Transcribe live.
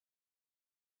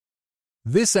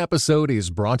This episode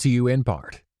is brought to you in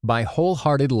part by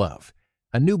Wholehearted Love,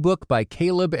 a new book by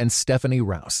Caleb and Stephanie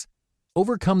Rouse.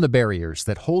 Overcome the barriers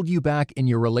that hold you back in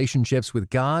your relationships with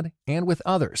God and with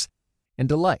others, and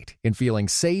delight in feeling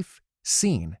safe,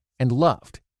 seen, and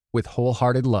loved with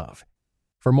Wholehearted Love.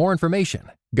 For more information,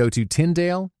 go to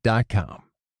Tyndale.com.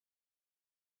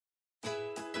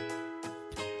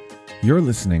 You're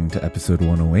listening to episode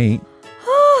 108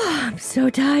 I'm so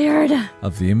tired.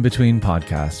 of the In Between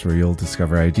podcast, where you'll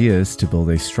discover ideas to build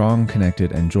a strong,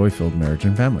 connected, and joy-filled marriage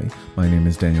and family. My name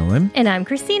is Daniel Lim. And I'm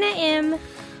Christina M.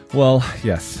 Well,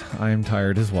 yes, I am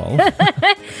tired as well.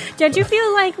 Don't you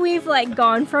feel like we've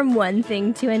gone from one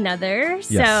thing to another?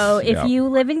 Yes, So if yeah. you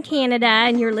live in Canada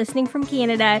and you're listening from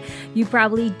Canada, you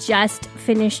probably just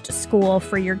finished school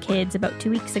for your kids about 2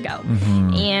 weeks ago.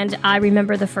 Mm-hmm. And I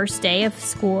remember the first day of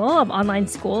school, of online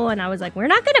school, and I was like, we're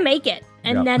not going to make it.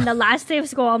 And Yep. then the last day of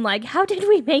school, I'm like, how did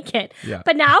we make it? Yeah.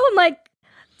 But now I'm like,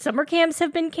 summer camps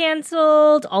have been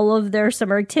canceled. All of their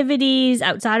summer activities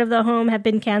outside of the home have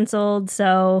been canceled.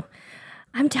 So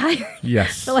I'm tired.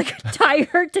 Yes. So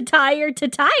tired to tired to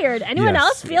tired. Anyone Yes.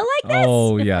 else feel like this?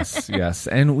 Oh, yes, yes.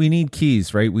 And we need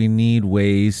keys, right? We need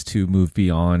ways to move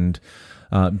beyond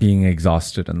being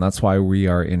exhausted. And that's why we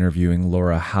are interviewing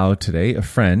Laura Howe today, a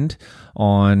friend,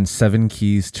 on 7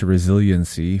 keys to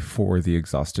resiliency for the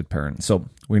exhausted parent. So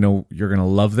we know you're going to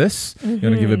love this. You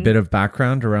want to give a bit of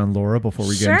background around Laura before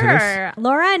we get into this? Sure.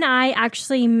 Laura and I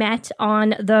actually met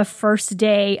on the first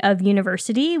day of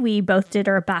university. We both did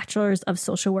our bachelor's of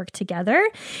social work together.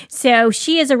 So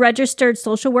she is a registered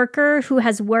social worker who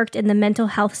has worked in the mental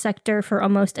health sector for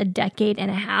almost a decade and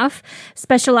a half,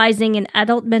 specializing in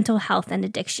adult mental health and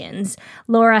addictions.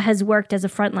 Laura has worked as a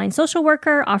frontline social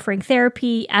worker, offering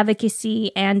therapy, advocacy,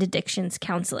 and addictions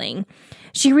counseling.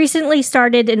 She recently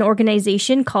started an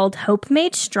organization called Hope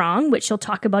Made Strong, which she'll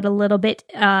talk about a little bit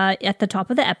at the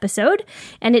top of the episode.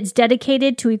 And it's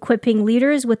dedicated to equipping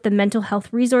leaders with the mental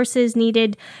health resources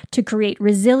needed to create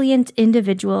resilient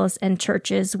individuals and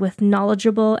churches with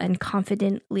knowledgeable and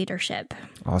confident leadership.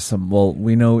 Awesome. Well,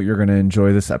 we know you're going to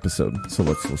enjoy this episode, so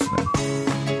let's listen in.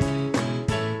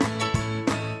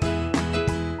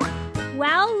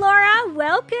 Well, Laura,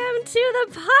 welcome to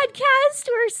the podcast.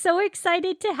 We're so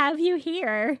excited to have you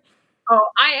here. Oh,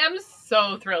 I am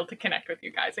so thrilled to connect with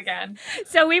you guys again.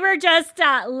 So we were just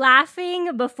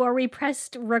laughing before we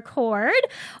pressed record.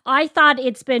 I thought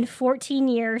it's been 14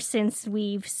 years since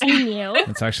we've seen you.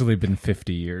 It's actually been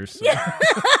 50 years. So.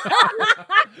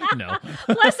 No.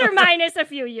 Plus or minus a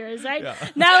few years, right? Yeah.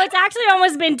 No, it's actually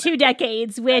almost been 2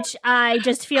 decades, which I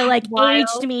just feel like Wild.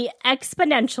 aged me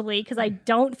exponentially because I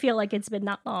don't feel like it's been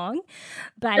that long.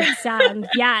 But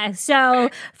yeah, so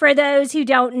for those who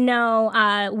don't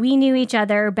know, we knew each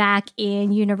other back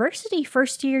in university,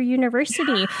 first year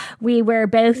university. We were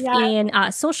both in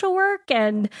social work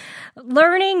and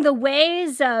learning the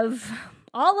ways of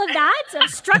all of that, of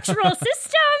structural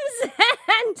systems,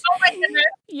 and Oh my goodness.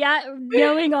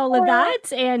 knowing all of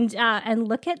that, and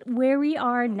look at where we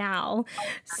are now.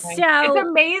 It's So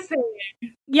amazing.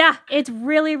 yeah, it's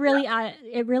really,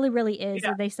 it really is. Yeah.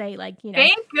 And they say Thank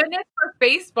goodness for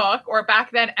Facebook, or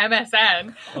back then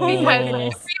MSN, Oh. because we were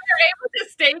able to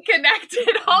stay connected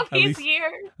all these least-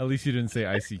 years. At least you didn't say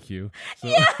ICQ. So.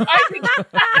 I think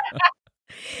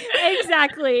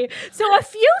Exactly. So a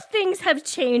few things have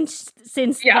changed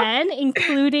since then,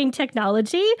 including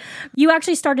technology. You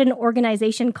actually started an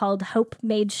organization called Hope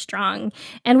Made Strong,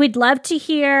 and we'd love to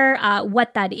hear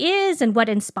what that is and what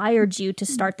inspired you to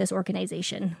start this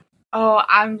organization. Oh,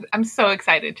 I'm so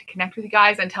excited to connect with you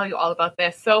guys and tell you all about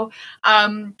this. So,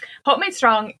 Hope Made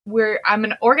Strong, I'm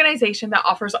an organization that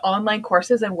offers online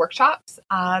courses and workshops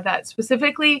that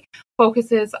specifically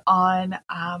focuses on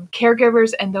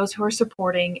caregivers and those who are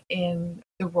supporting in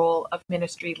the role of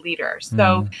ministry leaders.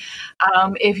 So,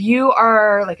 if you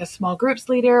are like a small groups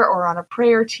leader or on a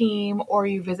prayer team, or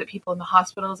you visit people in the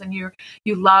hospitals and you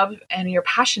love and you're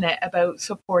passionate about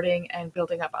supporting and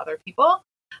building up other people,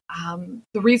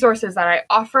 the resources that I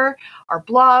offer are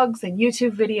blogs and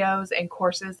YouTube videos and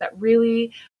courses that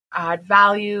really add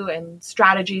value and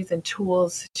strategies and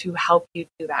tools to help you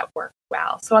do that work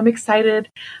well. So I'm excited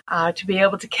to be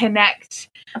able to connect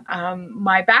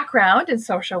my background in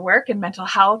social work and mental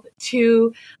health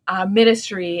to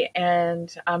ministry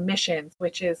and missions,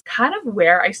 which is kind of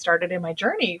where I started in my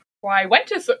journey. I went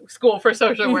to school for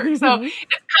social work. So it's kind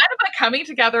of a coming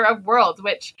together of worlds,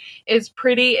 which is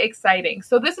pretty exciting.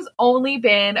 So this has only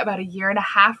been about a year and a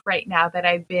half right now that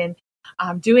I've been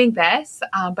doing this,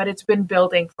 but it's been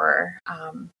building for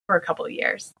a couple of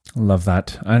years. Love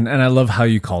that. And I love how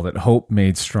you called it Hope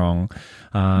Made Strong.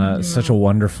 Such a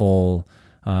wonderful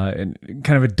and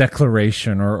kind of a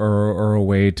declaration or a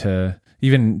way to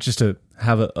even just to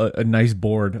have a nice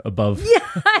board above,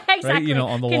 exactly. right? You know,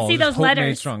 on the Can wall. see those Hope made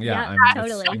letters. strong. Yeah, I mean,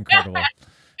 totally. it's incredible.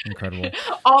 Incredible.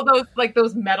 All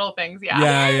those metal things.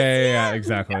 Yeah,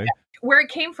 exactly. Where it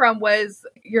came from was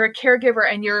you're a caregiver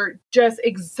and you're just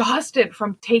exhausted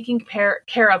from taking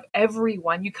care of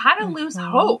everyone. You kind of lose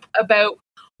hope about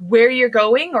where you're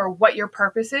going or what your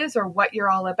purpose is or what you're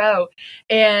all about.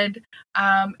 And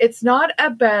it's not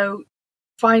about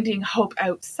finding hope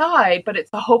outside, but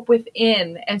it's the hope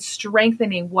within and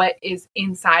strengthening what is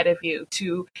inside of you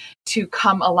to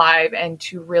come alive and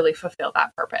to really fulfill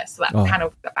that purpose. So that's kind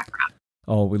of the background.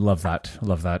 Oh, we love that.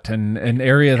 Love that. And an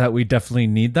area that we definitely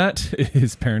need that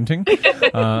is parenting.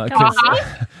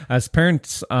 'Cause as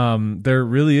parents, there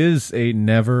really is a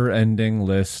never-ending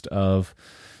list of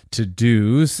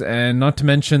to-dos, and not to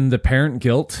mention the parent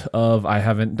guilt of I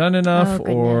haven't done enough,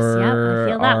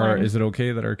 or is it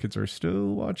okay that our kids are still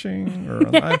watching or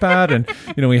on the iPad? And,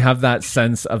 you know, we have that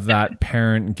sense of that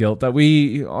parent guilt that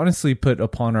we honestly put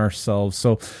upon ourselves.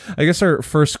 So I guess our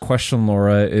first question,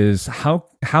 Laura, is how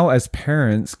as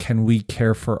parents can we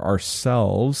care for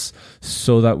ourselves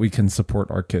so that we can support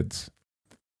our kids?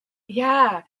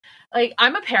 Yeah. Like,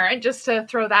 I'm a parent, just to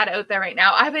throw that out there right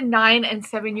now. I have a 9 and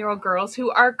 7-year-old girls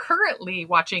who are currently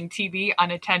watching TV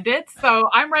unattended. So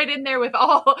I'm right in there with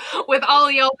all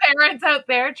y'all parents out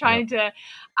there trying to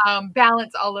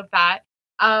balance all of that.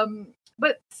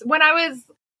 But when I was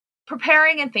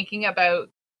preparing and thinking about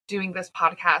doing this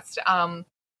podcast,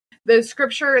 the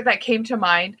scripture that came to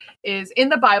mind is in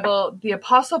the Bible. The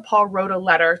Apostle Paul wrote a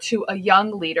letter to a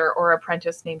young leader or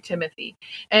apprentice named Timothy.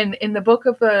 And in the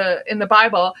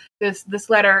Bible, this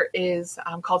letter is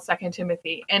called 2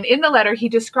 Timothy. And in the letter, he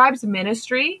describes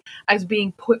ministry as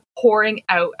being pouring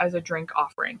out as a drink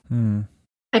offering. And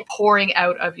pouring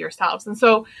out of yourselves. And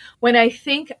so when I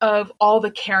think of all the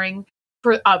caring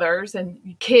for others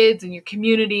and kids and your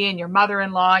community and your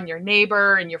mother-in-law and your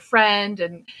neighbor and your friend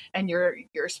and your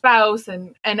spouse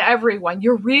and everyone,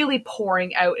 you're really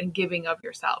pouring out and giving of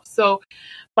yourself. So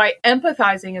by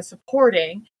empathizing and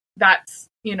supporting, that's,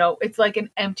 you know, it's like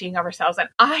an emptying of ourselves. And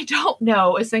I don't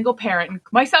know a single parent,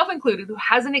 myself included, who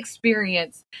hasn't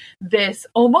experienced this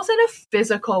almost in a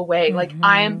physical way. Like,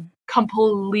 I am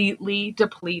completely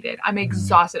depleted. I'm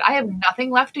exhausted. I have nothing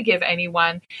left to give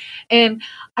anyone. And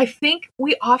I think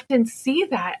we often see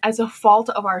that as a fault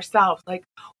of ourselves. Like,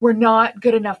 we're not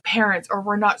good enough parents, or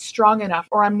we're not strong enough,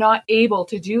 or I'm not able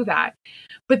to do that.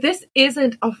 But this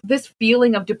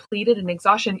feeling of depleted and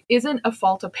exhaustion isn't a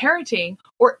fault of parenting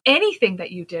or anything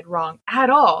that you did wrong at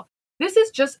all. This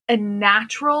is just a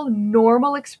natural,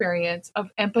 normal experience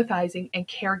of empathizing and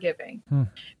caregiving.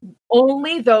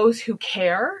 Only those who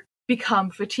care become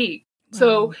fatigued. Wow.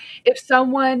 So if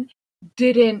someone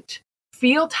didn't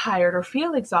feel tired or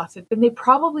feel exhausted, then they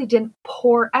probably didn't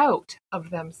pour out of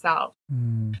themselves.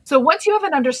 So once you have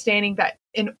an understanding that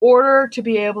in order to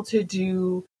be able to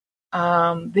do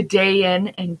the day in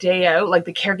and day out, like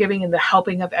the caregiving and the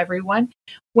helping of everyone,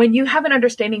 when you have an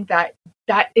understanding that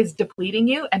that is depleting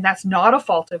you and that's not a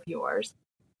fault of yours,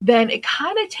 then it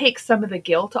kind of takes some of the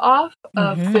guilt off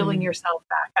of filling yourself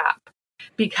back up,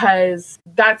 because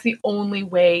that's the only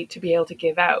way to be able to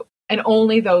give out. And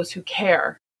only those who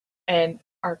care and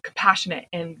are compassionate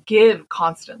and give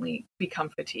constantly become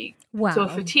fatigued. Wow. So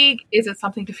fatigue isn't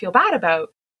something to feel bad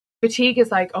about. Fatigue is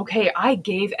like, okay, I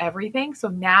gave everything, so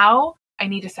now I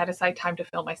need to set aside time to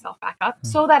fill myself back up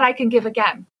so that I can give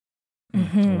again. I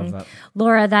love that.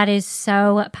 Laura, that is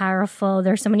so powerful.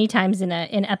 There's so many times in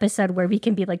an episode where we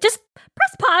can be like, just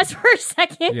press pause for a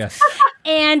second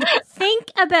and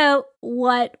think about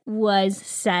what was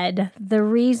said. The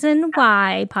reason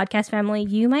why, podcast family,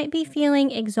 you might be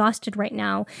feeling exhausted right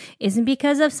now isn't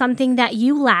because of something that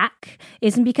you lack,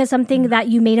 isn't because something that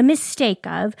you made a mistake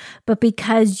of, but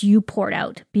because you poured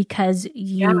out, because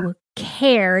you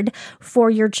cared for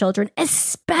your children,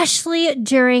 especially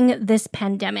during this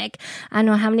pandemic. I don't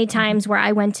know how many times where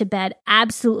I went to bed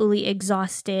absolutely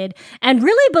exhausted and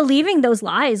really believing those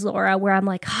lies, Laura, where I'm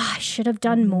like, I should have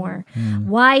done more.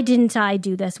 Why didn't I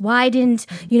do this? Why didn't,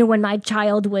 when my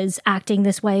child was acting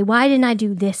this way, why didn't I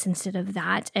do this instead of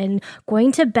that? And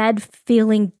going to bed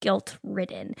feeling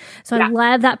guilt-ridden. So I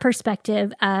love that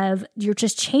perspective of you're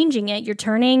just changing it. You're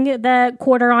turning the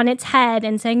quarter on its head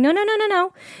and saying,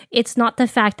 no. It's not the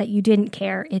fact that you didn't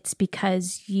care. It's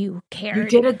because you cared. You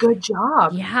did a good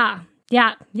job. Yeah.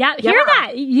 Hear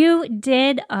that? You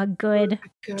did a good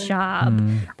job.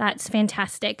 That's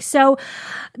fantastic. So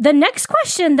the next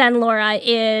question then, Laura,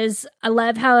 is I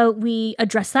love how we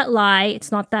address that lie.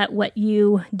 It's not that what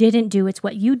you didn't do, it's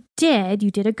what you did.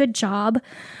 You did a good job.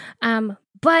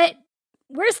 but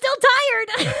we're still tired.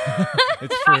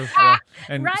 It's true. Yeah.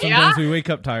 And Right? sometimes we wake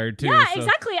up tired too. Yeah, so-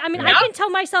 exactly. I mean, Yeah. I can tell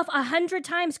myself 100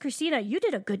 times, Christina, you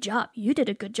did a good job. You did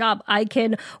a good job. I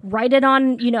can write it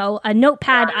on, a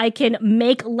notepad. I can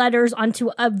make letters onto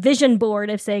a vision board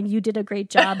of saying you did a great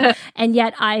job. And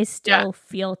yet I still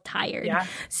feel tired. Yeah.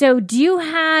 So do you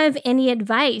have any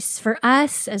advice for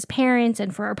us as parents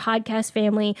and for our podcast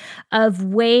family of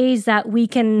ways that we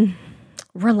can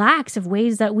relax, of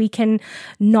ways that we can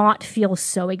not feel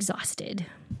so exhausted?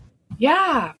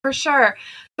 Yeah, for sure.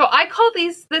 So I call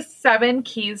these the 7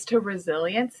 keys to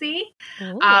resiliency.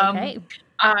 Ooh, Um, okay.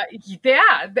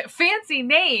 The fancy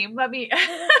name.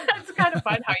 It's kind of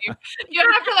fun how you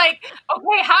have to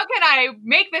okay, how can I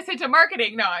make this into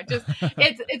marketing? No,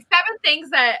 it's 7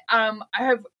 things that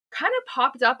have kind of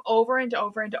popped up over and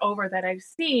over and over that I've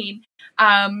seen.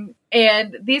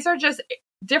 And these are just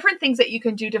different things that you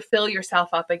can do to fill yourself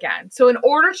up again. So in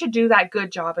order to do that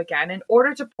good job again, in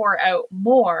order to pour out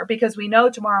more, because we know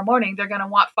tomorrow morning they're going to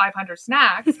want 500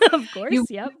 snacks. Of course,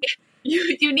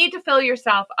 You need to fill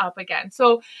yourself up again.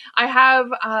 So I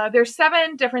have, there's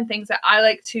 7 different things that I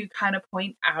like to kind of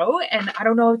point out. And I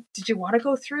don't know, did you want to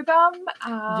go through them?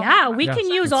 We can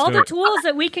use all the tools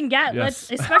that we can get. Yes.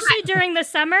 Especially during the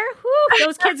summer.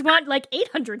 Those kids want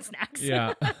 800 snacks.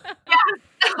 Yeah.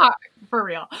 For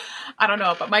real. I don't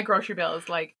know, but my grocery bill is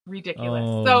ridiculous.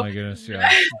 Oh my goodness. Yeah.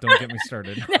 Don't get me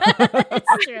started.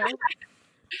 It's true.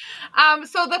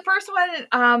 So the first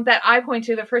one that I point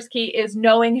to, the first key is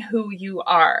knowing who you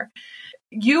are.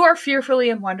 You are fearfully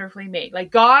and wonderfully made.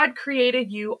 God created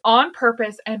you on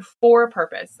purpose and for a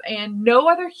purpose. And no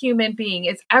other human being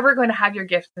is ever going to have your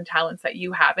gifts and talents that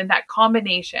you have in that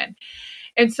combination.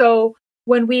 And so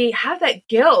when we have that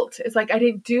guilt, it's I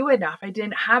didn't do enough, I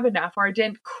didn't have enough, or I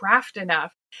didn't craft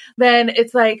enough, then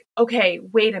it's okay,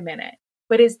 wait a minute.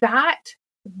 But is that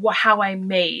how I'm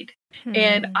made?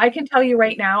 And I can tell you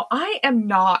right now, I am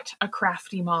not a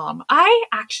crafty mom. I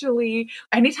actually,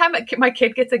 anytime my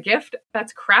kid gets a gift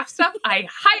that's craft stuff, I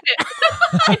hide it.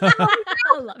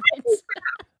 I love it.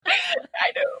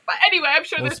 I know. But anyway, I'm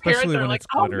sure there's parents especially that are when it's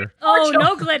glitter. Oh,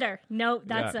 no glitter. No,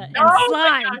 that's it. And Oh,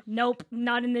 slime. Nope,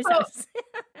 not in this house.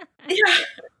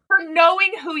 For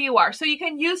knowing who you are. So you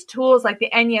can use tools like the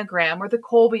Enneagram or the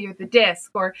Colby or the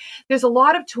DISC, or there's a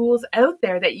lot of tools out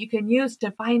there that you can use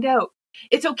to find out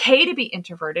it's okay to be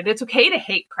introverted. It's okay to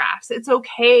hate crafts. It's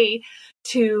okay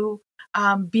to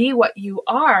be what you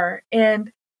are,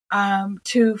 and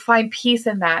to find peace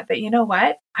in that, you know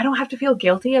what? I don't have to feel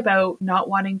guilty about not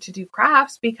wanting to do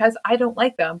crafts because I don't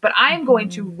like them, but I'm going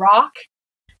to rock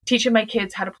teaching my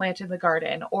kids how to plant in the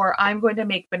garden, or I'm going to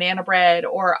make banana bread,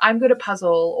 or I'm going to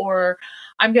puzzle, or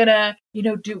I'm going to,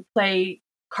 play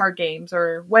card games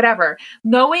or whatever.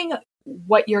 Knowing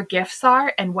what your gifts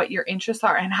are and what your interests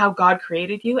are and how God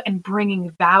created you, and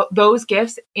bringing those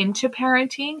gifts into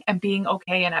parenting and being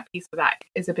okay and at peace with that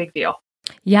is a big deal.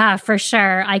 Yeah, for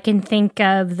sure. I can think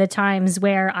of the times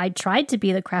where I tried to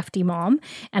be the crafty mom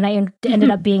and I ended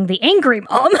up being the angry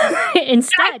mom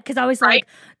instead, because I was like,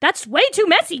 that's way too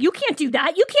messy. You can't do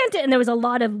that. You can't do it. And there was a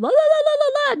lot of la, la, la,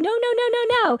 la, la, no, no, no, no,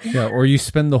 no. Yeah, or you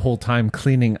spend the whole time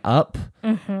cleaning up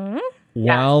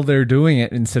while they're doing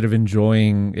it instead of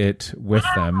enjoying it with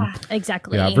them.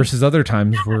 Exactly. Yeah, versus other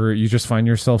times where you just find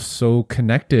yourself so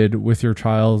connected with your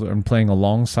child and playing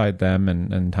alongside them,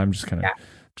 and time just kind of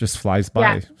just flies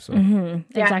by. Yeah. So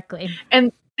Exactly.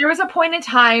 And there was a point in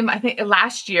time, I think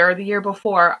last year or the year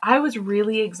before, I was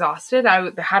really exhausted.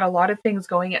 I had a lot of things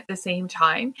going at the same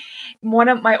time. One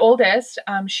of my oldest,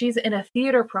 she's in a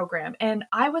theater program, and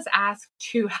I was asked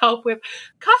to help with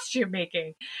costume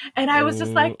making. And I was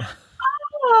just like,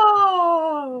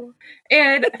 oh.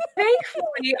 And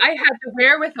thankfully, I had the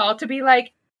wherewithal to be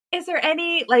like, is there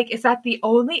any, is that the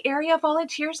only area of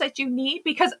volunteers that you need?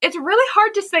 Because it's really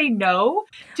hard to say no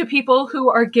to people who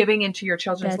are giving into your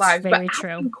children's lives. Very but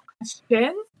true. asking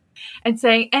questions and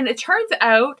saying, and it turns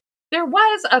out there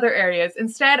was other areas.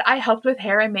 Instead, I helped with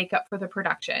hair and makeup for the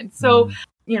production. So,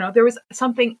 there was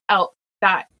something else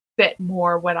that fit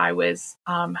more what I was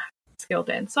skilled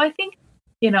in. So I think,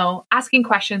 asking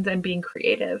questions and being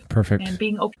creative. Perfect. And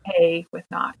being okay with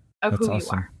not of That's who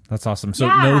awesome. you are. That's awesome. So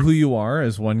know who you are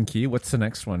is one key. What's the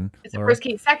next one? It's the first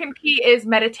key. Second key is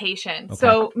meditation. Okay.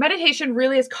 So meditation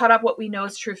really has caught up what we know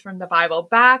is truth from the Bible.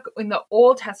 Back in the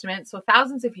Old Testament, so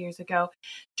thousands of years ago,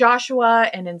 Joshua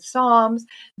and in Psalms,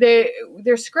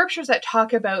 there's scriptures that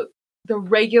talk about the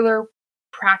regular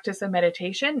practice of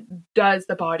meditation does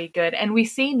the body good. And we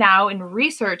see now in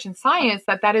research and science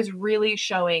that is really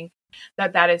showing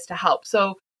that is to help.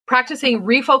 So practicing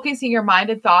refocusing your mind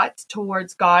and thoughts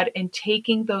towards God and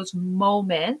taking those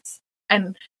moments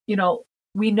and,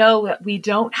 we know that we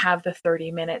don't have the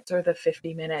 30 minutes or the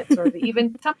 50 minutes or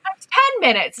even sometimes 10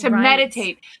 minutes to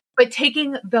meditate, but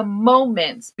taking the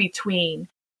moments between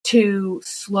to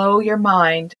slow your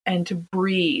mind and to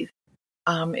breathe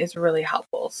is really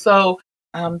helpful. So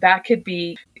that could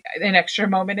be an extra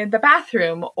moment in the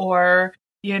bathroom, or,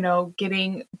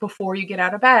 getting before you get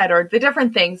out of bed, or the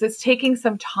different things. It's taking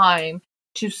some time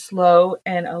to slow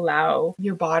and allow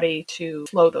your body to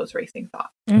slow those racing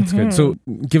thoughts. That's good. So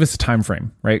give us a time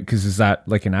frame, right? Because is that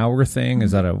like an hour thing?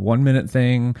 Is that a 1 minute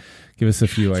thing? Give us a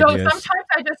few ideas. So sometimes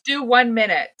I just do 1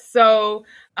 minute. So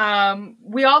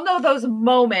we all know those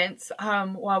moments.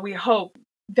 We hope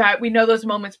that we know those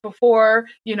moments before,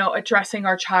 addressing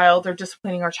our child or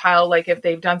disciplining our child. Like if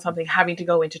they've done something, having to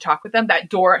go in to talk with them,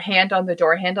 that hand on the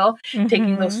door handle,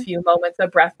 taking those few moments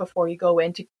of breath before you go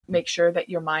in to make sure that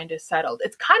your mind is settled.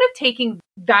 It's kind of taking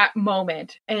that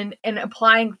moment and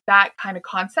applying that kind of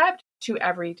concept to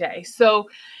every day. So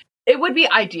it would be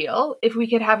ideal if we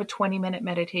could have a 20-minute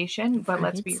meditation, but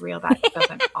let's be real, that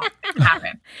doesn't often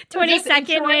happen.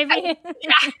 20-second maybe.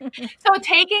 So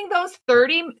taking those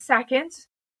 30 seconds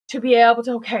to be able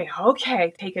to,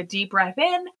 okay, take a deep breath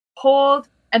in, hold,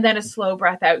 and then a slow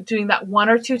breath out, doing that 1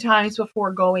 or 2 times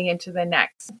before going into the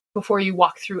next, before you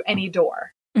walk through any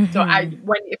door. So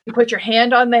if you put your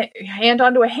hand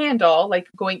onto a handle, like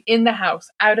going in the house,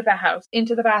 out of the house,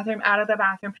 into the bathroom, out of the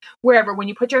bathroom, wherever, when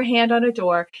you put your hand on a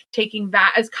door, taking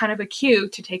that as kind of a cue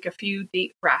to take a few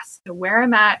deep breaths to where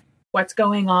I'm at, what's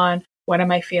going on, what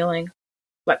am I feeling?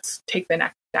 Let's take the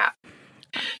next step.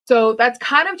 So that's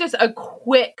kind of just a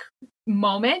quick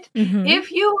moment.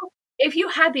 If you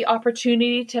had the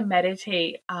opportunity to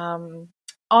meditate, on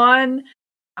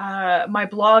my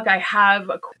blog, I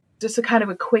have just a kind of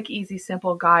a quick, easy,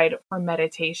 simple guide for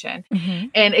meditation.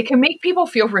 And it can make people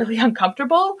feel really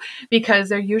uncomfortable because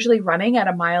they're usually running at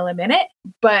a mile a minute,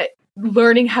 but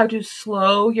learning how to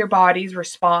slow your body's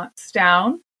response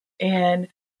down and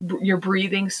your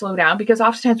breathing slow down, because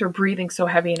oftentimes we're breathing so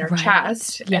heavy in our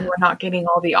chest and we're not getting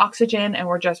all the oxygen and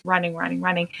we're just running,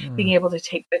 being able to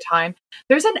take the time.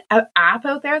 There's an app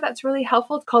out there that's really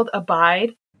helpful. It's called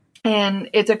Abide. And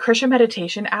it's a Christian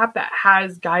meditation app that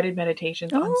has guided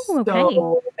meditations on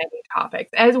so many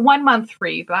topics. And it's 1 month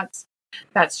free, but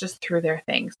that's just through their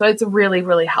thing. So it's really,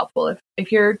 really helpful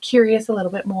if you're curious a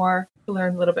little bit more, to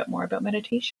learn a little bit more about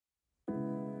meditation.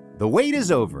 The wait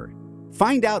is over.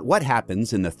 Find out what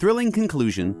happens in the thrilling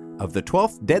conclusion of the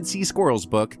 12th Dead Sea Squirrels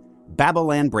book,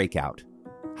 Babylon Breakout.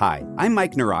 Hi, I'm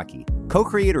Mike Naraki,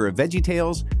 co-creator of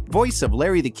VeggieTales, voice of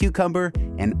Larry the Cucumber,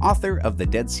 and author of The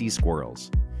Dead Sea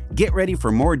Squirrels. Get ready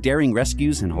for more daring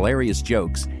rescues and hilarious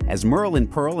jokes as Merle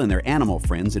and Pearl and their animal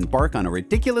friends embark on a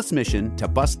ridiculous mission to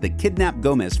bust the kidnapped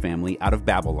Gomez family out of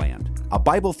Babylon, a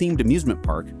Bible-themed amusement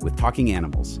park with talking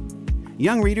animals.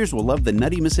 Young readers will love the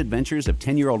nutty misadventures of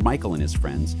 10-year-old Michael and his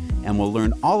friends, and will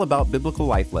learn all about biblical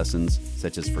life lessons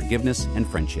such as forgiveness and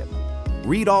friendship.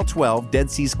 Read all 12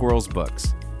 Dead Sea Squirrels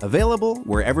books. Available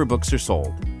wherever books are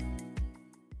sold.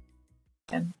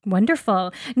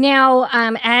 Wonderful. Now,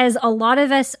 as a lot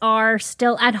of us are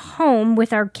still at home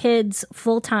with our kids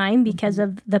full time because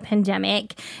of the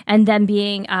pandemic, and then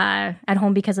being at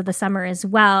home because of the summer as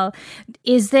well,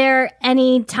 is there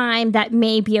any time that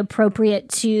may be appropriate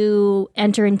to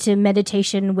enter into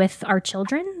meditation with our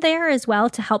children there as well,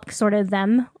 to help sort of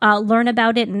them learn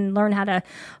about it and learn how to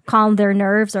calm their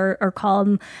nerves or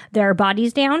calm their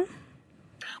bodies down?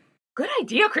 Good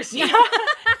idea, Christina.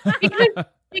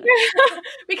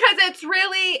 because that's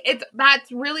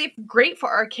really great for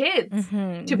our kids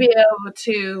to be able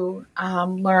to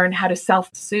learn how to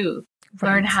self-soothe,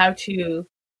 learn how to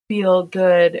feel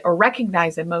good or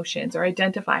recognize emotions or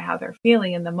identify how they're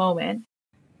feeling in the moment.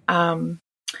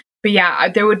 But yeah,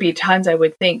 there would be tons, I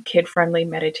would think, kid-friendly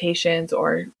meditations,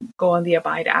 or go on the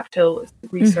Abide app to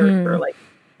research or like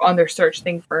on their search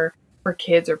thing for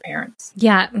kids or parents.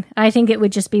 Yeah, I think it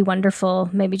would just be wonderful.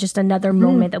 Maybe just another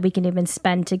moment that we can even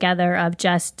spend together of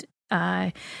just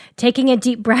taking a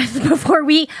deep breath before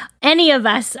any of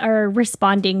us are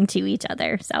responding to each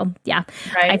other. So yeah,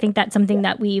 I think that's something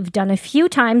that we've done a few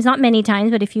times, not many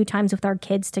times, but a few times with our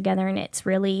kids together. And it's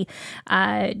really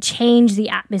changed the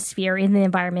atmosphere in the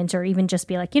environment, or even just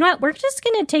be like, you know what, we're just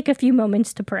going to take a few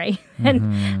moments to pray and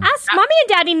ask mommy and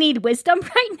daddy need wisdom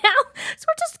right now. So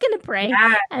we're just going to pray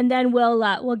and then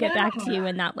we'll get back to you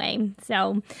in that way.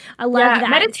 So I love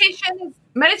that.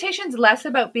 Meditation's less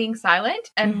about being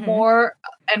silent and more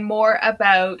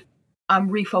about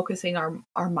refocusing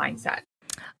our mindset.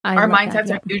 Our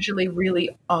mindsets are usually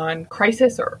really on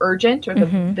crisis or urgent, or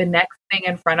the next thing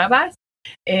in front of us,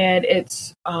 and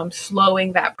it's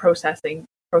slowing that process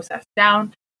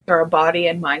down So our body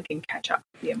and mind can catch up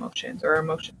to the emotions, or our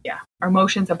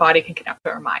emotions and body can connect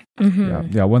to our mind.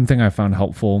 Mm-hmm. Yeah. One thing I found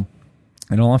helpful,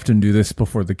 and I'll often do this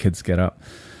before the kids get up,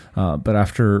 but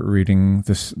after reading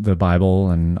the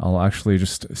Bible, and I'll actually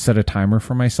just set a timer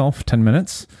for myself, 10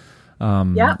 minutes.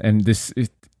 And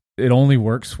it only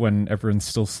works when everyone's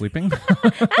still sleeping.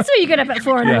 That's why you get up at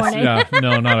 4 in the morning. Yeah,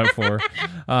 no, not at 4.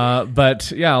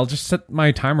 But yeah, I'll just set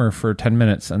my timer for 10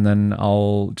 minutes, and then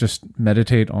I'll just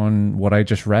meditate on what I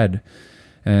just read,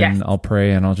 and I'll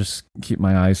pray, and I'll just keep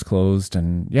my eyes closed.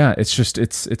 And yeah,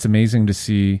 it's amazing to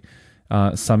see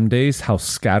some days how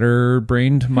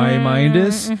scatterbrained my mind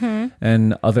is,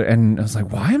 and I was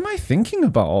like, why am I thinking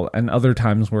about? And other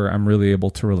times where I'm really able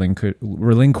to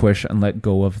relinquish and let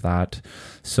go of that.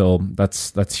 So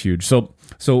that's huge. So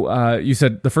you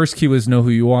said the first key was know who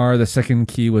you are. The second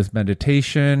key was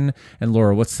meditation. And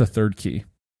Laura, what's the third key?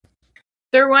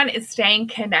 Third one is staying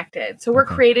connected. So we're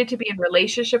created to be in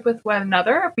relationship with one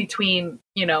another, between,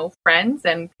 friends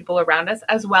and people around us,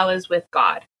 as well as with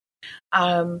God.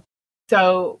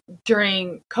 So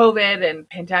during COVID and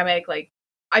pandemic,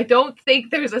 I don't think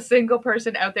there's a single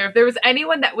person out there. If there was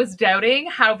anyone that was doubting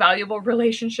how valuable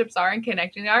relationships are and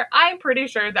connecting are, I'm pretty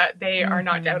sure that they are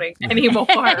not doubting anymore.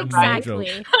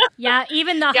 Exactly. Yeah.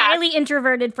 Even the highly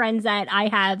introverted friends that I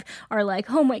have are like,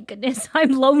 oh my goodness,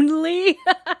 I'm lonely.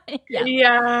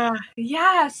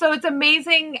 Yeah. So it's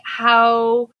amazing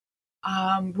how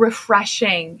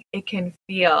refreshing it can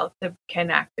feel to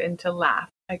connect and to laugh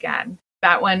again.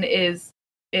 That one is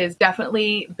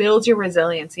definitely builds your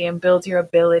resiliency and builds your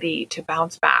ability to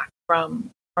bounce back from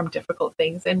difficult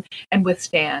things and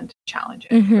withstand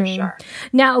challenges, for sure.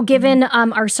 Now, given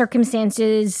our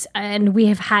circumstances, and we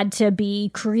have had to be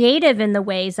creative in the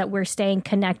ways that we're staying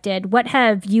connected, what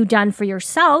have you done for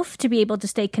yourself to be able to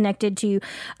stay connected to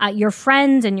your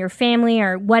friends and your family,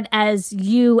 or what as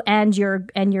you and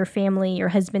your family, your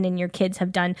husband and your kids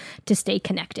have done to stay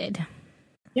connected?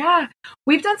 Yeah,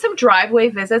 we've done some driveway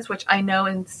visits, which I know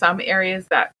in some areas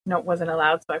that wasn't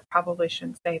allowed, so I probably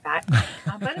shouldn't say that.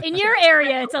 But in your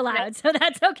area, it's allowed, so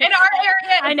that's okay. In our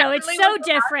area, I know it's so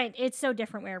different. It's so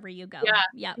different wherever you go.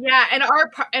 Yeah. And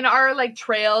our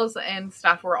trails and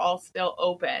stuff were all still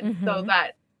open, so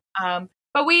that.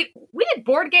 But we did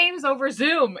board games over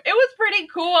Zoom. It was pretty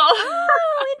cool.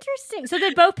 Oh, interesting. So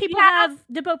did both people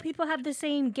have the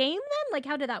same game then? Like,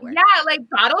 how did that work? Yeah,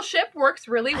 Battleship works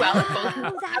really well.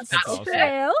 Oh, that's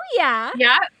true. Yeah.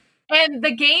 Yeah. And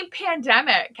the game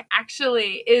Pandemic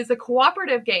actually is a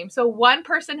cooperative game. So one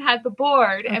person had the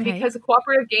board, and because of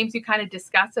cooperative games, you kind of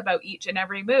discuss about each and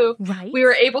every move. Right. We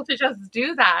were able to just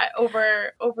do that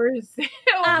over Zoom.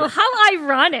 Oh, how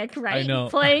ironic, right? I know.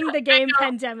 Playing the game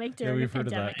Pandemic during the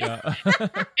pandemic. Heard of that, yeah.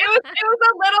 It was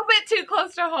a little bit too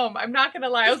close to home. I'm not going to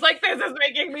lie. I was like, this is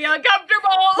making me uncomfortable.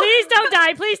 Please don't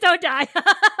die. Please don't die.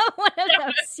 One of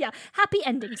those. Yeah. Happy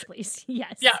endings, please.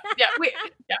 Yes. Yeah.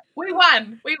 We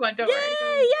won. Don't worry.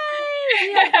 Yay!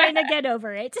 We are going to get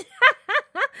over it.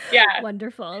 Yeah.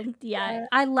 Wonderful. Yeah.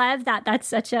 I love that. That's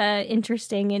such a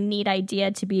interesting and neat idea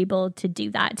to be able to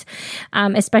do that.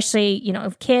 Especially,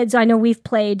 kids. I know we've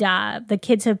played, the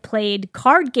kids have played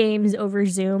card games over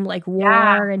Zoom, like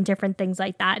War and different things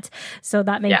like that. So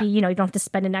that maybe, you don't have to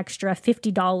spend an extra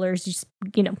 $50, just,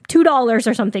 $2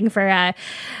 or something for a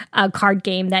card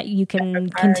game that you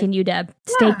can continue to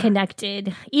stay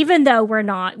connected, even though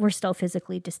we're still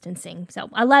physically distancing. So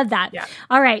I love that. Yeah.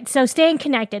 All right. So staying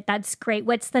connected. That's great.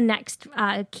 What's the next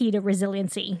key to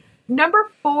resiliency? Number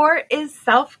 4 is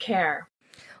self-care.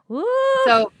 Ooh.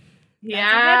 So, this is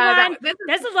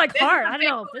hard. I don't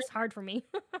know. This is hard for me.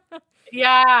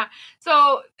 Yeah.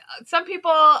 So some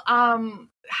people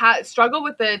struggle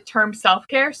with the term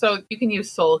self-care. So you can use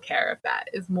soul care if that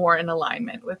is more in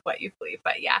alignment with what you believe.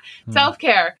 But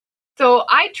self-care. So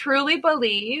I truly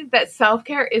believe that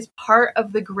self-care is part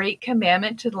of the great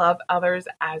commandment to love others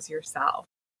as yourself.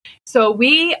 So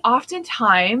we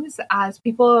oftentimes, as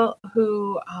people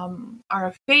who are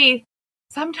of faith,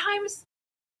 sometimes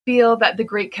feel that the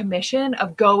Great Commission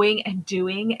of going and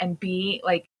doing and being,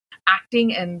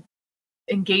 acting and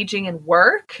engaging in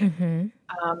work, so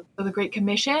the Great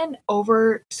Commission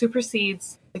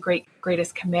supersedes the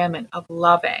greatest commandment of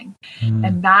loving.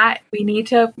 And that we need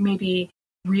to maybe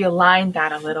realign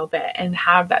that a little bit and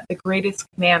have that the greatest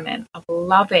commandment of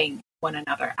loving one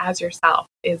another as yourself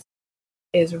is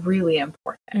really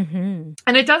important.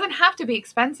 And it doesn't have to be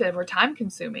expensive or time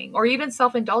consuming or even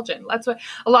self-indulgent. That's what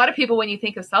a lot of people, when you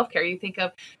think of self-care, you think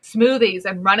of smoothies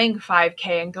and running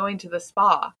 5K and going to the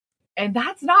spa. And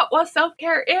that's not what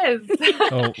self-care is.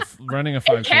 Oh, running a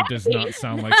 5K does not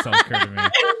sound like self-care to me.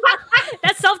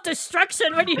 That's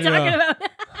self-destruction. What are you talking about?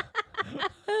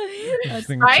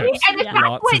 Interesting right? chips. And if Yeah. that's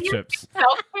Lots what of your chips.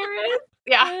 self-care is,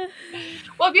 yeah.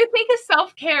 Well, if you think of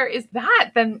self-care is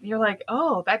that, then you're like,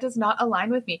 oh, that does not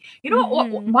align with me. You know what?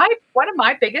 One of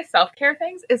my biggest self-care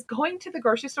things is going to the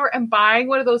grocery store and buying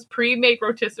one of those pre-made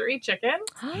rotisserie chickens.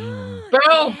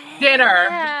 Boom, dinner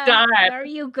done. There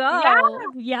you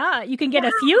go. Yeah, you can get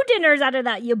a few dinners out of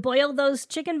that. You boil those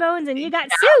chicken bones and you got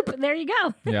soup. There you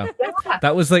go. Yeah.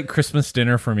 That was like Christmas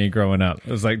dinner for me growing up.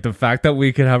 It was like the fact that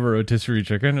we could have a rotisserie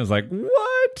chicken was like,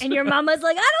 what? And your mama's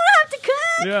like, I don't have to cook.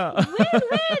 Yeah.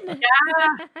 Win-win.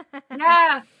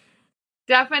 Yeah,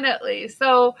 definitely.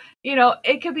 So,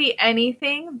 it could be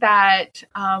anything that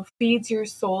feeds your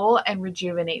soul and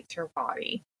rejuvenates your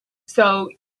body. So,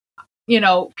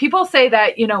 people say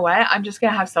that, you know what, I'm just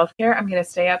going to have self-care. I'm going to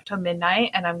stay up till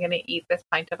midnight and I'm going to eat this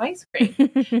pint of ice cream.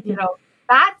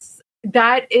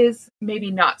 That is maybe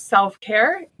not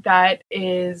self-care. That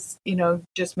is,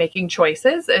 just making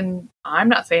choices. And I'm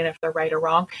not saying if they're right or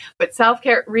wrong, but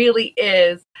self-care really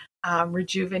is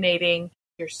rejuvenating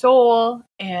your soul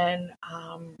and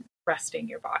resting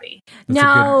your body.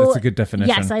 That's a good definition.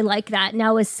 Yes, I like that.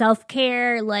 Now, is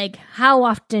self-care, like, how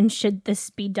often should this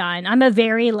be done? I'm a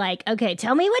very okay,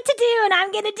 tell me what to do and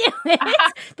I'm going to do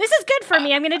it. This is good for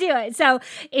me. I'm going to do it. So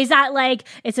is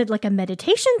it like a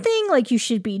meditation thing? Like you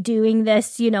should be doing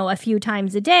this, a few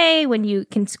times a day when you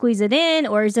can squeeze it in?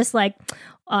 Or is this like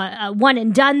a one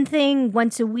and done thing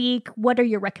once a week? What are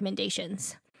your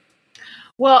recommendations?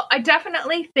 Well, I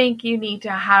definitely think you need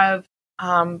to have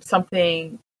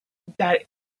something that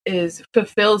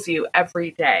fulfills you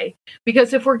every day.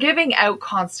 Because if we're giving out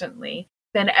constantly,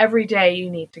 then every day you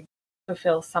need to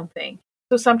fulfill something.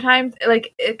 So sometimes,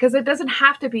 because it doesn't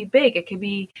have to be big. It could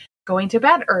be going to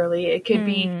bed early. It could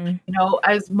be,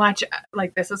 as much,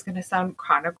 this is going to sound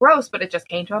kind of gross, but it just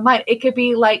came to my mind. It could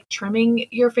be like trimming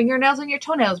your fingernails and your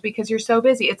toenails because you're so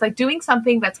busy. It's like doing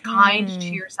something that's kind to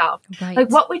yourself. Right. Like,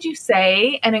 what would you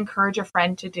say and encourage a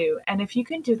friend to do? And if you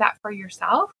can do that for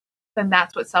yourself, then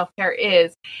that's what self-care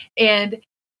is. And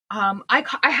I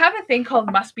have a thing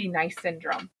called must be nice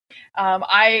syndrome.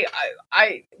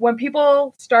 When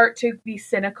people start to be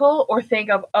cynical or think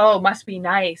of, oh, must be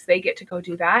nice, they get to go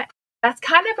do that. That's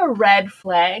kind of a red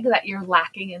flag that you're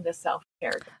lacking in the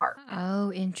self-care department.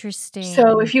 Oh, interesting.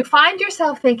 So if you find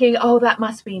yourself thinking, oh, that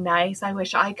must be nice, I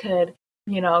wish I could,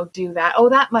 do that. Oh,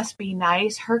 that must be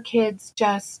nice. Her kids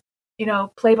just,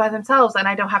 play by themselves and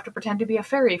I don't have to pretend to be a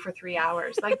fairy for 3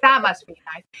 hours. Like, that must be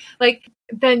nice.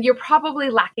 Then you're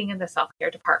probably lacking in the self-care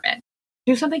department.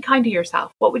 Do something kind to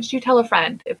yourself. What would you tell a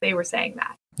friend if they were saying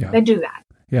that? Yeah. Then do that.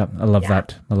 Yeah, I love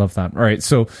that. I love that. All right,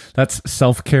 so that's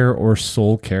self-care or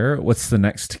soul care. What's the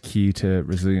next key to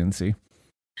resiliency?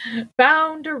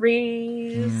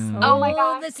 Boundaries. Oh my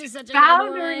gosh. This is such a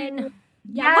Boundaries. good one.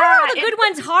 Yeah, why are the good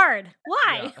ones hard?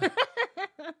 Why? Yeah.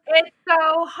 It's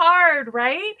so hard,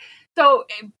 right? So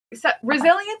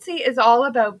resiliency is all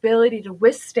about ability to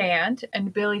withstand and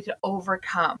ability to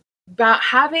overcome. About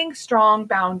having strong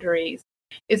boundaries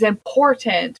is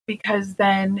important because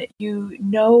then you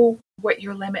know what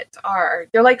your limits are.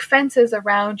 They're like fences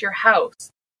around your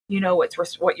house. You know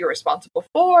what you're responsible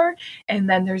for, and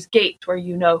then there's gates where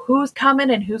you know who's coming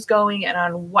and who's going and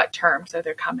on what terms are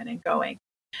they coming and going.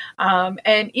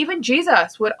 And even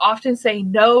Jesus would often say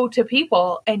no to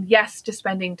people and yes to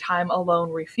spending time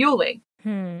alone refueling,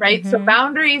 right? So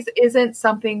boundaries isn't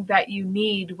something that you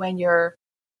need when you're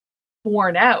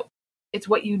worn out. It's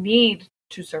what you need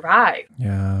to survive.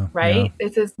 Yeah. Right? Yeah.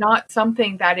 This is not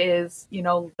something that is,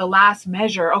 the last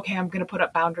measure. Okay, I'm going to put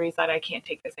up boundaries that I can't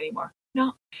take this anymore.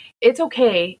 No, it's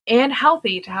okay and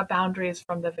healthy to have boundaries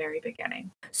from the very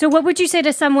beginning. So what would you say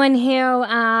to someone who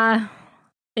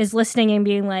is listening and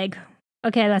being like,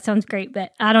 okay, that sounds great,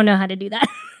 but I don't know how to do that.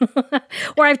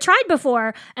 Or I've tried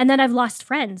before and then I've lost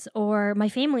friends or my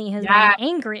family has been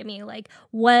angry at me. Like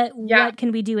what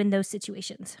can we do in those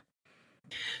situations?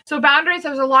 So boundaries,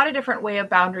 there's a lot of different way of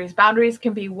boundaries. Boundaries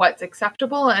can be what's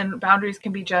acceptable and boundaries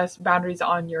can be just boundaries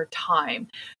on your time.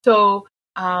 So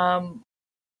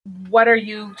what are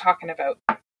you talking about?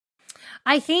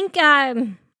 I think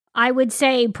I would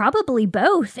say probably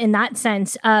both in that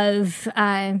sense of,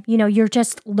 you're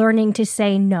just learning to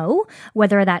say no,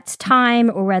 whether that's time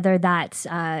or whether that's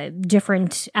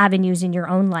different avenues in your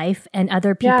own life and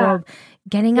other people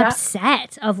getting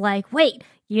upset of like, wait,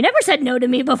 you never said no to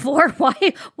me before.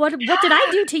 Why? What did I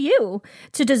do to you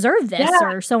to deserve this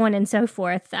or so on and so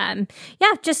forth?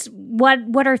 Just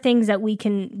what are things that we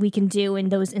can do in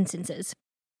those instances?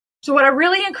 So what I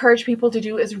really encourage people to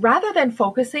do is rather than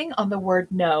focusing on the word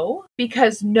no,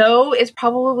 because no is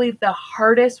probably the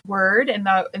hardest word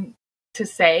to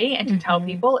say and to tell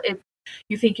people,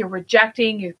 You think you're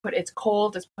rejecting, it's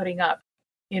cold, it's putting up,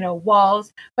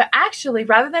 walls. But actually,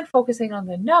 rather than focusing on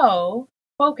the no,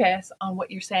 focus on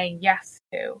what you're saying yes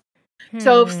to.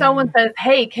 So if someone says,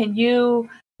 hey, can you,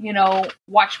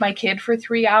 watch my kid for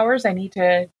 3 hours? I need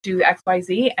to do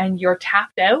XYZ, and you're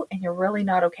tapped out and you're really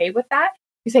not okay with that.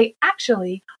 You say,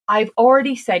 actually, I've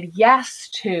already said yes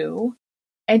to,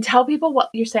 and tell people what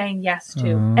you're saying yes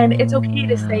to. And it's okay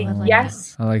to say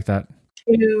yes. I like that.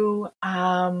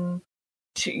 I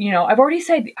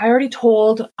already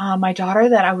told my daughter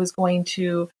that I was going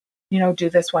to, do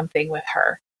this one thing with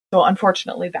her. So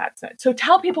unfortunately, that's it. So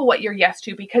tell people what you're yes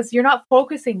to, because you're not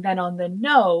focusing then on the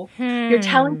no. You're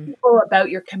telling people about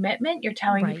your commitment. You're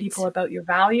telling people about your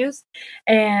values.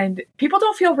 And people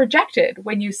don't feel rejected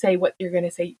when you say what you're going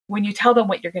to say, when you tell them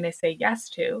what you're going to say yes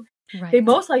to. Right. They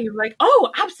most likely are like,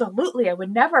 oh, absolutely. I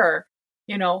would never,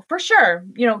 for sure,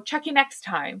 check you next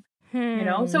time.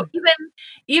 So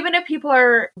even if people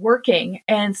are working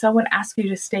and someone asks you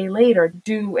to stay late or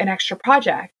do an extra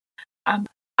project,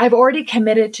 I've already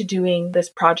committed to doing this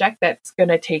project that's going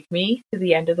to take me to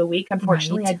the end of the week.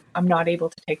 Unfortunately, I'm not able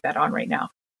to take that on right now.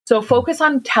 So focus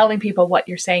on telling people what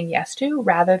you're saying yes to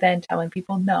rather than telling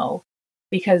people no,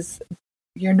 because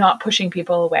you're not pushing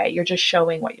people away. You're just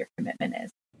showing what your commitment is.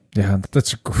 Yeah,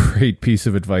 that's a great piece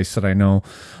of advice that I know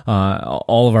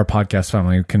all of our podcast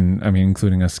family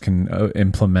including us, can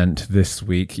implement this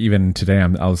week. Even today,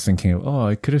 I was thinking,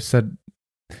 I could have said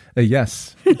a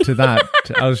yes to that.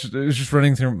 It was just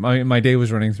running through my day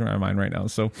was running through my mind right now.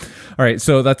 So, all right,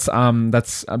 so that's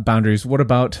boundaries. What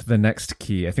about the next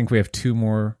key? I think we have 2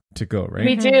 more to go, right?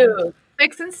 We do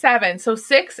 6 and 7. So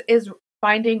 6 is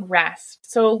finding rest.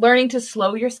 So learning to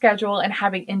slow your schedule and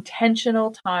having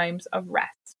intentional times of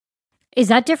rest. Is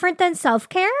that different than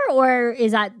self-care, or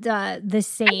is that the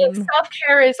same? I think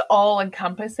self-care is all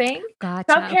encompassing.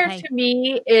 Gotcha. Self-care to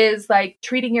me is like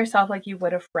treating yourself like you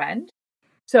would a friend.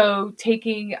 So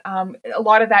taking a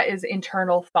lot of that is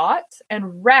internal thoughts,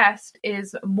 and rest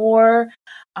is more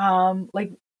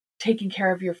like taking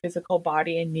care of your physical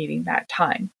body and needing that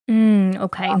time. To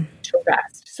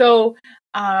rest. So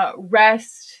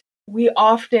rest. We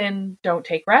often don't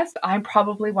take rest. I'm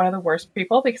probably one of the worst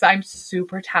people because I'm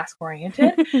super task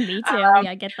oriented. Me too.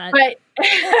 I get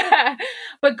that.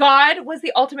 But God was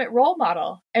the ultimate role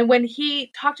model. And when he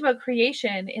talked about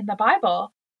creation in the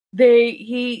Bible,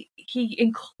 he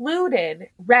included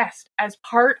rest as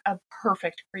part of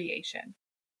perfect creation.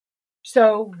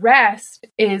 So rest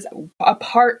is a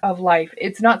part of life.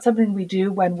 It's not something we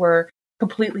do when we're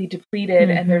completely depleted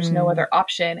and there's no other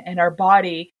option, and our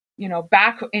body,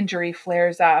 back injury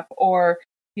flares up, or,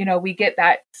 we get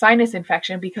that sinus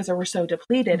infection because we're so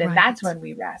depleted, and that's when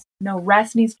we rest. No,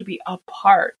 rest needs to be a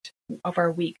part of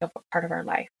our week, a part of our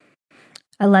life.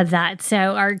 I love that.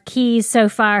 So our keys so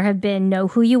far have been know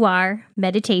who you are,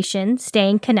 meditation,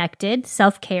 staying connected,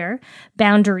 self-care,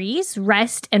 boundaries,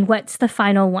 rest, and what's the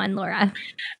final one, Laura?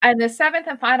 And the 7th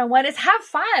and final one is have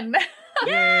fun.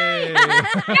 Yay!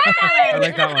 I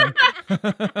like that one.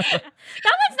 That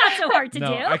one's not so hard to do.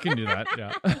 I can do that.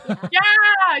 Yeah.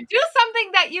 Yeah. Do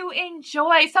something that you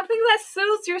enjoy, something that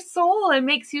soothes your soul and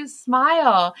makes you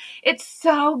smile. It's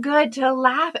so good to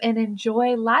laugh and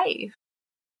enjoy life.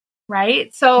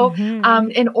 Right? So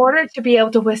in order to be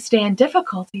able to withstand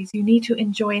difficulties, you need to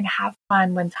enjoy and have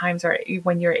fun when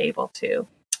you're able to.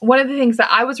 One of the things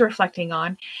that I was reflecting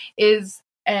on is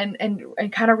and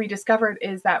kind of rediscovered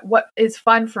is that what is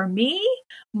fun for me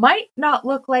might not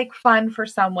look like fun for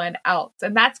someone else.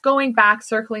 And that's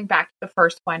circling back to the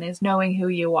first one, is knowing who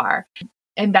you are.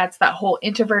 And that's that whole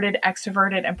introverted,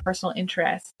 extroverted, and personal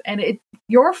interest. And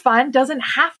your fun doesn't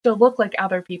have to look like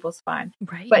other people's fun,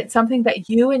 but something that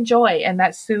you enjoy and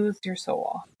that soothes your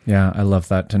soul. Yeah, I love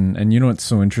that. And what's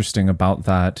so interesting about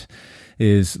that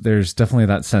is there's definitely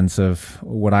that sense of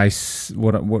what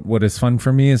is fun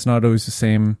for me is not always the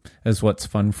same as what's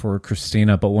fun for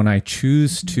Christina. But when I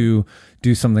choose to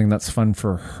do something that's fun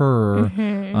for her,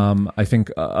 I think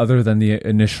other than the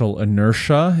initial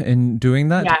inertia in doing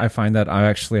that, I find that I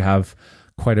actually have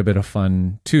quite a bit of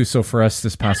fun too. So for us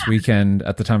this past weekend,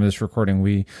 at the time of this recording,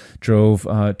 we drove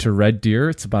to Red Deer.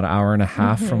 It's about an hour and a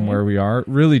half from where we are,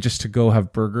 really just to go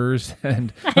have burgers,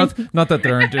 and not that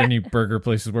there aren't any burger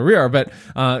places where we are, but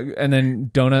and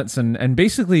then donuts and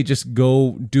basically just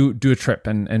go do a trip,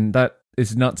 and that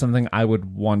is not something I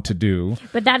would want to do.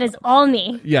 But that is all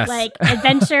me. Yes. Like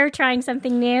adventure, trying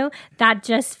something new, that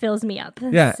just fills me up.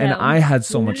 Yeah, so. And I had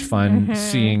so much fun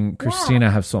seeing Christina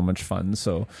have so much fun.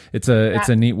 So it's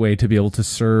a neat way to be able to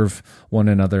serve one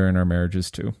another in our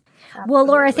marriages too. Well,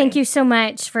 Laura, thank you so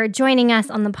much for joining us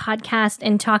on the podcast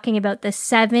and talking about the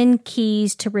 7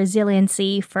 keys to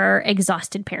resiliency for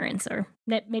exhausted parents, or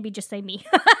maybe just say me.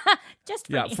 Just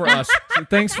for me. For us. So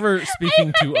thanks for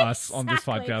speaking to us on this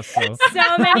podcast.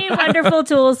 So many wonderful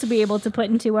tools to be able to put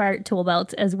into our tool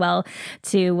belt as well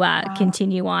to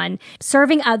continue on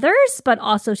serving others, but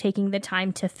also taking the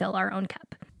time to fill our own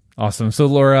cup. Awesome. So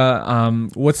Laura,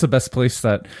 what's the best place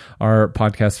that our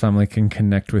podcast family can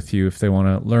connect with you if they want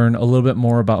to learn a little bit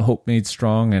more about Hope Made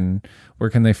Strong, and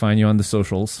where can they find you on the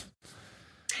socials?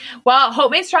 Well,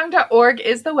 hopemadestrong.org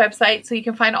is the website, so you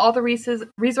can find all the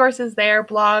resources there,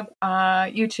 blog,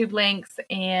 YouTube links,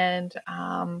 and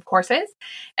courses.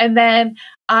 And then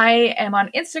I am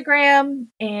on Instagram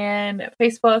and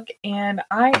Facebook, and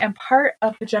I am part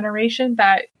of the generation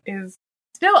that is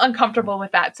still uncomfortable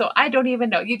with that. So I don't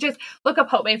even know. You just look up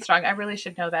Hope Made Strong. I really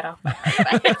should know that off my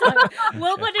head.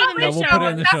 We'll put it in the show. We'll put it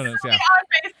in the show notes, yeah. On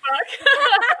Facebook.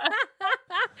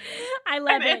 I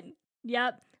love it.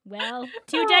 Yep. Well,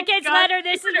 2 decades later,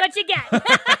 this is what you get. Keeping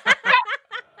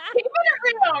it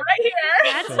real right here.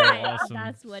 That's So right. awesome.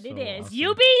 That's what it is. Awesome.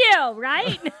 You be you,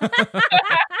 right?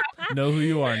 Know who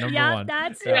you are, number one.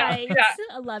 That's Yeah. right. Yeah.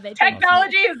 I love it.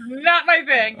 Technology is not my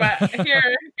thing, but here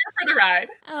for the ride.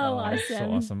 Oh, awesome.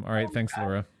 So awesome. All right. Thanks,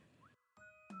 Laura.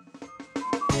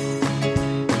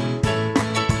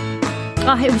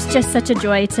 Oh, it was just such a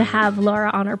joy to have Laura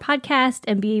on our podcast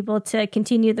and be able to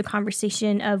continue the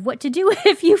conversation of what to do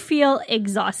if you feel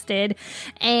exhausted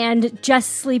and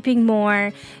just sleeping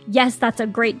more. Yes, that's a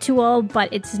great tool,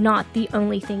 but it's not the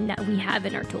only thing that we have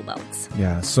in our tool belts.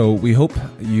 Yeah. So we hope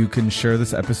you can share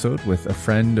this episode with a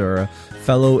friend or a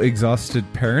fellow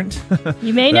exhausted parent.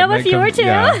 You may know a few or two.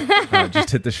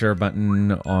 Just hit the share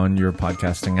button on your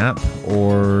podcasting app,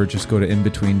 or just go to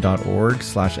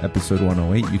inbetween.org/episode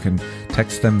 108. You can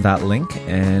text them that link,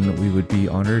 and we would be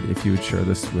honored if you would share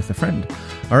this with a friend.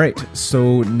 All right.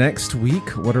 So next week,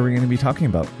 what are we going to be talking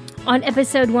about? On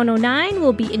episode 109,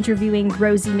 we'll be interviewing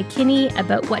Rosie McKinney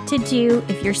about what to do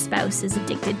if your spouse is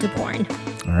addicted to porn.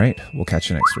 All right. We'll catch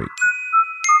you next week.